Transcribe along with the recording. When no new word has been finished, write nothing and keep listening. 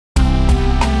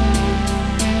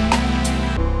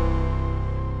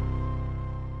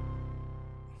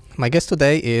My guest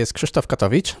today is Krzysztof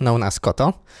Kotowicz, known as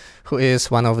Koto, who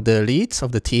is one of the leads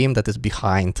of the team that is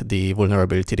behind the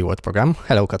Vulnerability Reward program.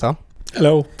 Hello, Koto.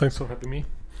 Hello, thanks for having me.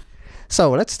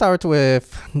 So let's start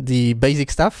with the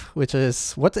basic stuff, which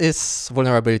is what is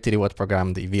Vulnerability Reward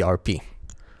program, the VRP?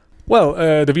 Well,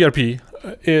 the VRP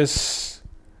is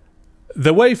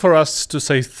the way for us to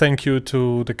say thank you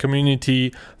to the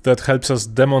community that helps us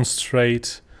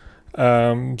demonstrate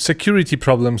security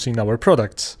problems in our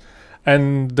products.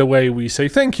 And the way we say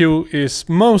thank you is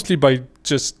mostly by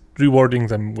just rewarding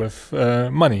them with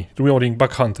money, rewarding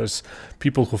bug hunters.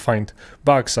 People who find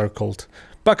bugs are called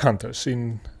bug hunters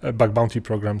in bug bounty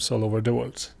programs all over the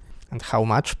world. And how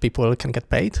much people can get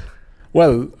paid?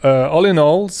 Well, all in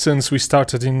all, since we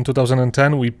started in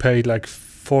 2010, we paid like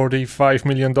 $45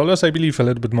 million, I believe, a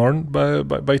little bit more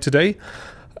by today.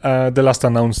 The last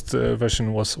announced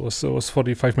version was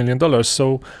 $45 million.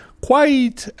 So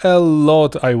quite a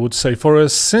lot, I would say, for a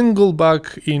single bug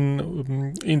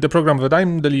in the program that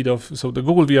I'm the lead of, so the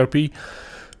Google VRP.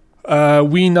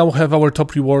 We now have our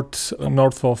top reward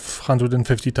north of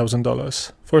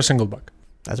 $150,000 for a single bug.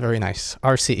 That's very nice.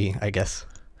 RCE, I guess.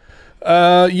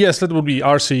 Yes, that would be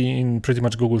RC in pretty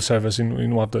much Google service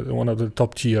in one of the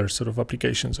top tier sort of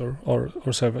applications or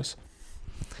service.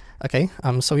 Okay,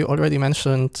 so you already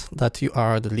mentioned that you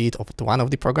are the lead of one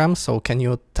of the programs. So can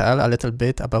you tell a little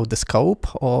bit about the scope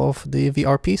of the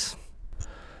VRPs?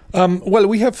 Well,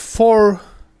 we have 4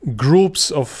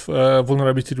 groups of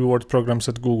vulnerability reward programs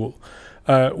at Google.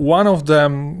 One of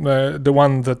them, the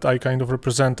one that I kind of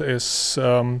represent, is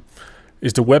Google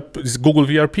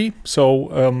VRP.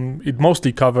 So it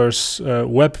mostly covers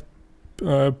web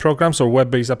programs or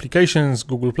web-based applications,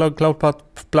 Google Cloud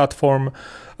Platform,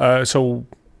 so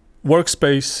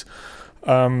workspace.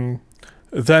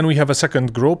 Then we have a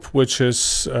second group, which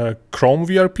is Chrome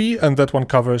VRP, and that one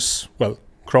covers, well,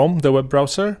 Chrome, the web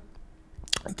browser,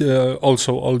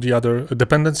 also all the other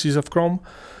dependencies of Chrome.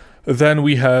 Then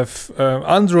we have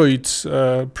Android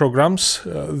programs,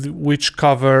 which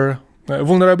cover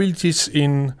vulnerabilities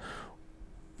in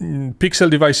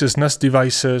Pixel devices, Nest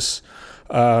devices,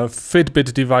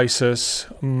 Fitbit devices,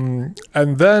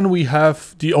 and then we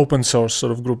have the open source sort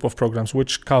of group of programs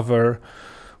which cover,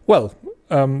 well,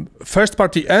 first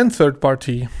party and third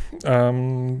party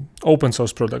open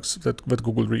source products that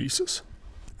Google releases.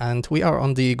 And we are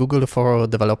on the Google for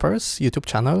Developers YouTube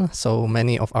channel, so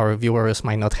many of our viewers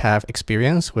might not have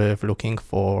experience with looking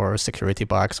for security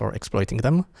bugs or exploiting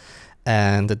them.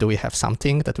 And do we have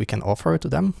something that we can offer to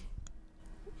them?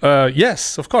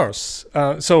 Yes, of course.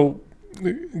 So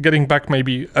getting back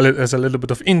maybe as a little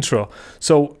bit of intro.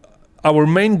 So our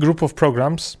main group of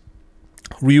programs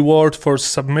reward for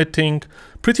submitting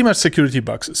pretty much security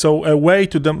bugs. So a way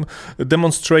to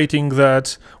demonstrating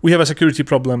that we have a security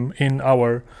problem in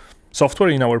our software,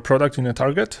 in our product, in a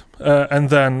target, and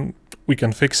then we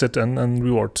can fix it and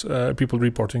reward people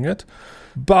reporting it.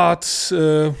 But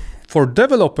for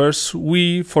developers,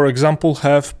 we, for example,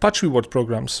 have patch reward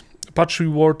programs. Patch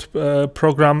reward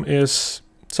program is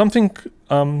something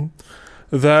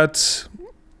that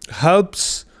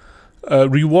helps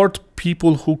reward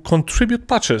people who contribute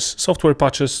patches, software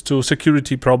patches to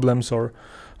security problems or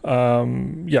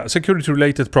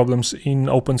security-related problems in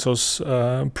open source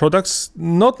products.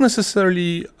 Not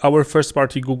necessarily our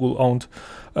first-party Google-owned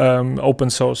open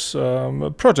source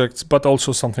projects, but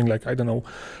also something like, I don't know,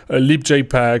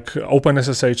 libjpeg,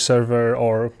 OpenSSH server,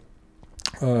 or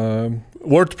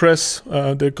WordPress,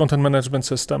 the content management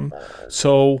system.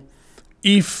 So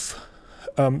if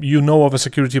you know of a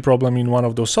security problem in one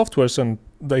of those softwares, and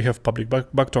they have public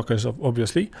bug trackers,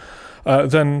 obviously,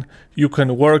 then you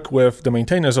can work with the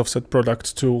maintainers of said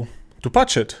product to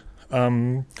patch it,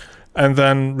 and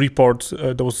then report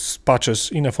those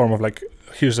patches in a form of like,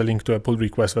 here's a link to a pull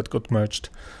request that got merged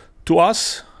to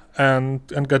us, and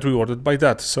get rewarded by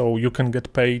that. So you can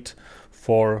get paid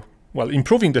for, well,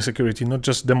 improving the security, not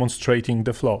just demonstrating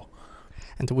the flaw.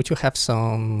 And would you have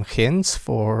some hints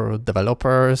for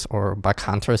developers or bug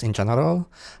hunters in general,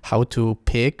 how to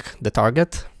pick the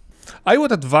target? I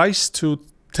would advise to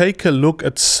take a look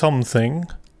at something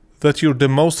that you're the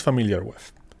most familiar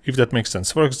with, if that makes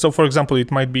sense. So for example, it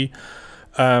might be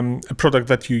a product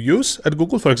that you use at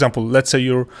Google. For example, let's say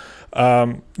you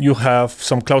have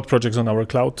some cloud projects on our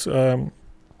cloud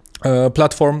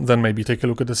platform, then maybe take a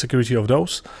look at the security of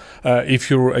those. If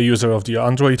you're a user of the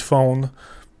Android phone,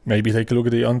 maybe take a look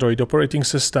at the Android operating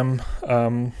system.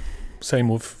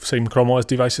 Same Chrome OS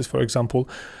devices, for example.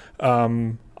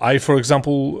 I, for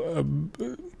example,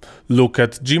 look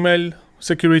at Gmail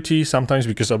security sometimes,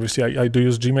 because obviously I do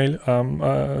use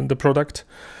Gmail, the product.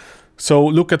 So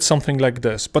look at something like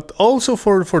this. But also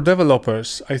for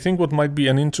developers, I think what might be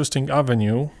an interesting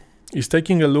avenue is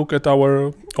taking a look at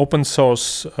our open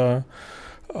source, we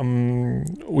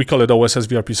call it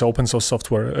OSSVRP, so open source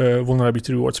software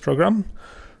vulnerability rewards program,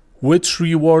 which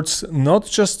rewards not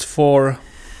just for,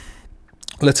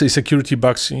 let's say, security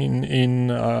bugs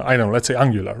in I don't know, let's say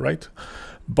Angular, right?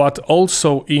 But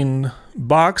also in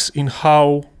bugs in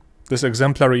how this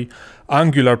exemplary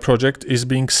Angular project is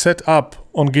being set up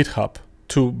on GitHub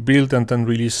to build and then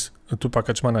release to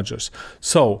package managers.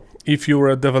 So if you're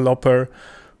a developer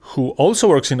who also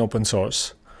works in open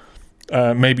source,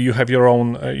 maybe you have your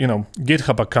own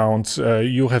GitHub account,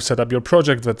 you have set up your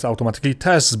project that automatically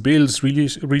tests, builds,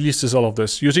 releases all of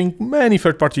this using many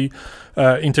third-party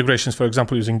integrations, for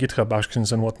example, using GitHub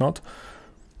Actions and whatnot,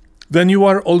 then you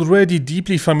are already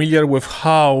deeply familiar with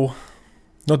how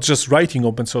not just writing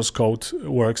open source code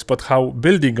works, but how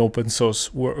building open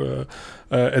source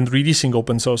and releasing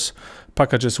open source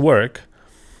packages work.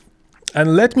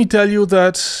 And let me tell you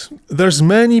that there's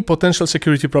many potential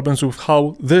security problems with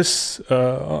how this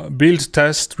build,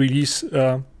 test, release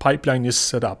pipeline is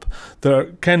set up.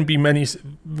 There can be many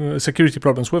security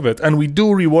problems with it, and we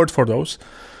do reward for those.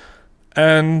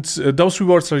 And those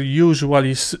rewards are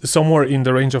usually somewhere in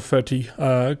the range of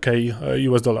 $30K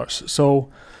US dollars. So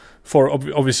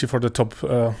obviously for the top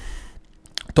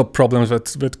problems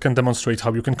that can demonstrate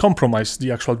how you can compromise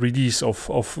the actual release of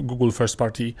Google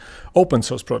first-party open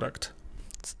source product.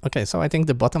 Okay, so I think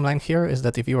the bottom line here is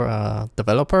that if you're a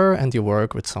developer and you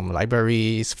work with some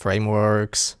libraries,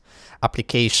 frameworks,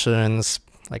 applications,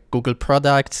 like Google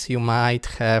products, you might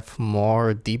have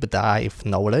more deep dive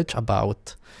knowledge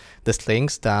about these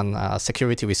things than a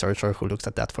security researcher who looks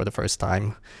at that for the first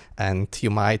time. And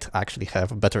you might actually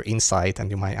have better insight and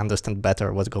you might understand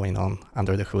better what's going on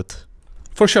under the hood.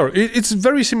 For sure. It's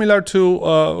very similar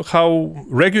to how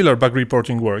regular bug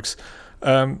reporting works.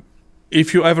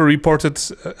 If you ever reported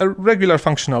a regular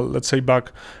functional, let's say, bug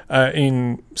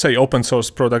in, say, open source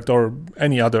product or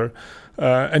any other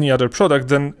product,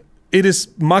 then it is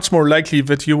much more likely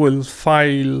that you will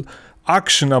file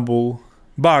actionable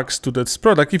bugs to this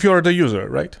product if you are the user,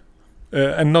 right?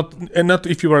 And not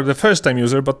if you are the first-time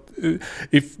user, but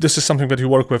if this is something that you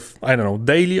work with, I don't know,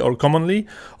 daily or commonly,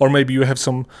 or maybe you have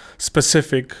some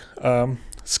specific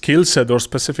skill set or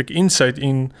specific insight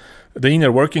in the inner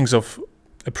workings of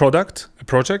a project,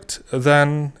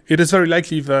 then it is very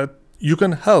likely that you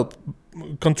can help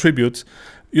contribute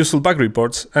useful bug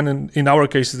reports. And in our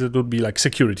case, it would be like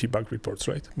security bug reports,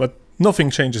 right? But nothing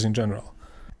changes in general.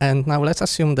 And now let's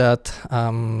assume that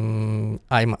I'm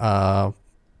a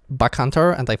bug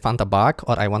hunter and I found a bug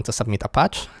or I want to submit a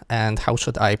patch. And how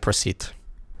should I proceed?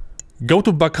 Go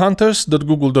to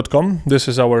bughunters.google.com. This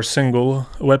is our single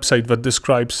website that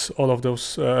describes all of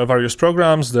those various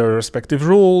programs, their respective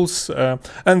rules.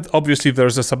 And obviously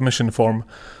there's a submission form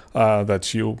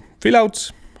that you fill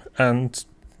out. And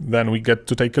then we get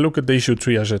to take a look at the issue,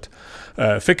 triage it,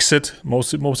 fix it,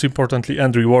 most importantly,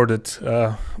 and reward it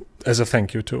as a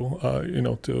thank you to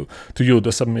you,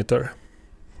 the submitter.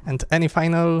 And any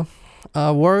final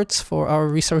words for our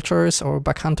researchers or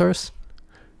bug hunters?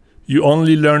 You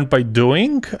only learn by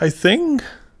doing, I think.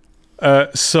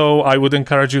 So I would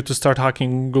encourage you to start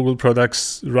hacking Google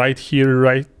products right here,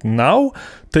 right now.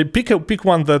 Pick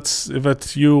one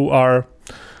that you are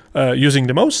using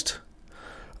the most,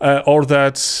 or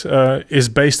that is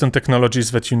based on technologies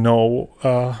that you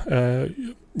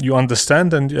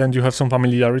understand and you have some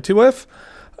familiarity with,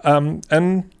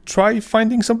 and try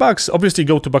finding some bugs. Obviously,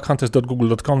 go to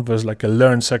bughunters.google.com. There's like a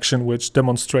learn section which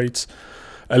demonstrates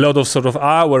a lot of sort of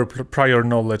our prior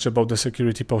knowledge about the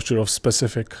security posture of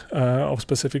specific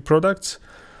products.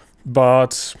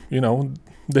 But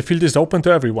the field is open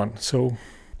to everyone. So,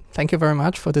 thank you very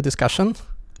much for the discussion.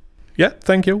 Yeah,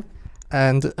 thank you.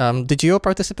 And did you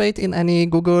participate in any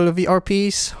Google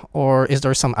VRPs, or is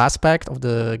there some aspect of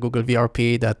the Google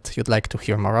VRP that you'd like to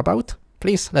hear more about?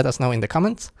 Please let us know in the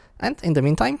comments. And in the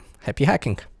meantime, happy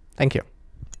hacking. Thank you.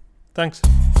 Thanks.